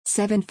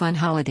7 Fun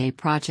Holiday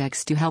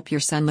Projects to Help Your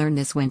Son Learn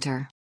This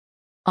Winter.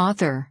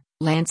 Author,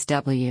 Lance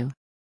W.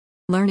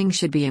 Learning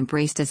should be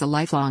embraced as a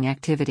lifelong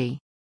activity.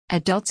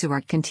 Adults who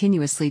are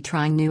continuously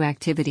trying new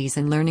activities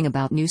and learning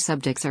about new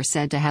subjects are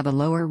said to have a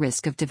lower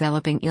risk of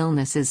developing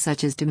illnesses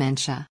such as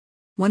dementia.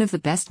 One of the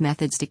best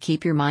methods to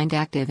keep your mind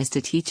active is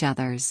to teach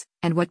others,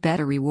 and what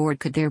better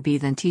reward could there be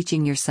than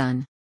teaching your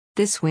son?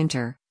 This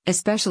winter,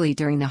 especially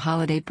during the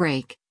holiday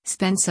break,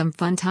 spend some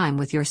fun time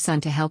with your son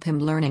to help him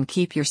learn and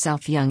keep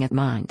yourself young at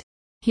mind.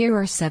 Here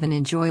are 7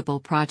 enjoyable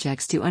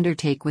projects to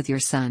undertake with your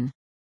son.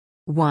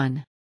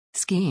 1.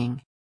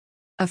 Skiing.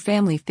 A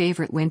family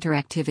favorite winter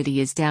activity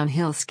is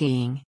downhill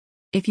skiing.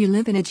 If you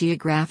live in a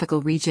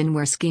geographical region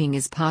where skiing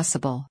is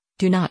possible,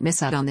 do not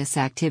miss out on this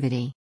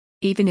activity.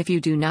 Even if you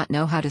do not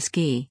know how to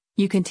ski,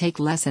 you can take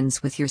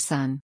lessons with your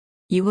son.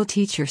 You will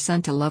teach your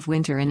son to love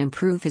winter and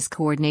improve his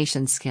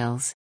coordination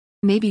skills.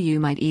 Maybe you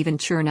might even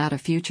churn out a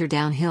future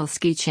downhill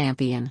ski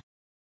champion.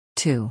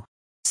 2.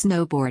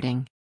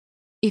 Snowboarding.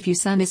 If your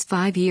son is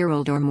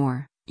 5-year-old or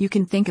more, you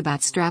can think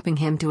about strapping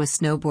him to a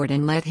snowboard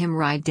and let him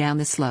ride down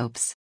the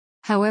slopes.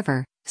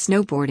 However,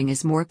 snowboarding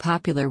is more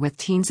popular with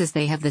teens as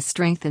they have the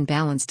strength and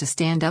balance to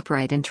stand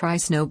upright and try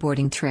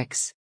snowboarding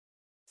tricks.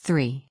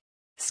 3.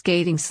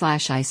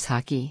 Skating/ice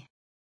hockey.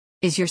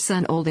 Is your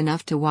son old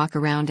enough to walk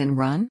around and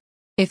run?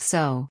 If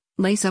so,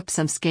 lace up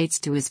some skates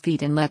to his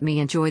feet and let me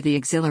enjoy the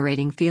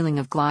exhilarating feeling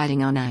of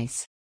gliding on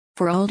ice.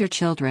 For older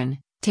children,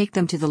 take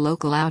them to the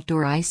local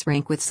outdoor ice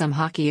rink with some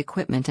hockey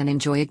equipment and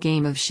enjoy a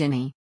game of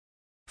shinny.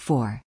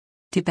 4.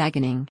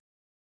 Tobogganing.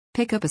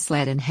 Pick up a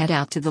sled and head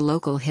out to the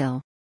local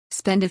hill.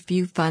 Spend a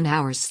few fun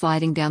hours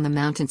sliding down the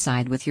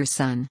mountainside with your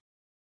son.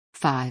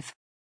 5.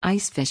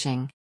 Ice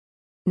fishing.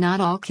 Not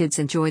all kids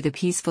enjoy the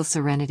peaceful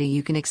serenity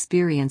you can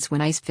experience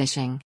when ice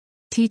fishing.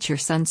 Teach your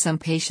son some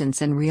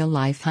patience and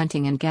real-life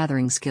hunting and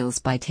gathering skills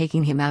by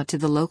taking him out to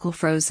the local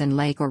frozen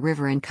lake or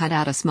river and cut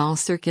out a small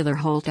circular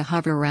hole to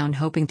hover around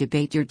hoping to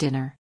bait your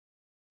dinner.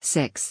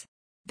 6.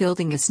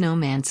 Building a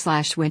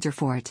snowman/winter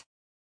fort.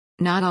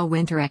 Not all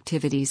winter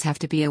activities have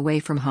to be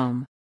away from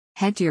home.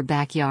 Head to your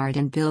backyard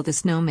and build a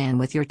snowman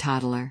with your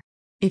toddler.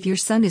 If your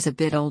son is a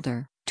bit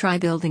older, try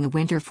building a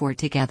winter fort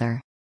together.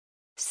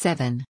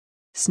 7.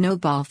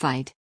 Snowball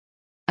fight.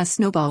 A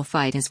snowball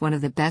fight is one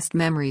of the best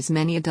memories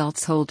many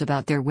adults hold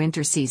about their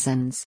winter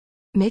seasons.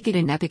 Make it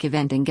an epic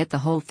event and get the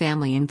whole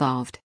family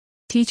involved.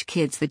 Teach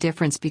kids the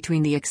difference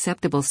between the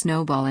acceptable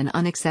snowball and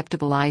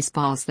unacceptable ice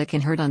balls that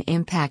can hurt on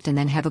impact and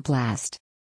then have a blast.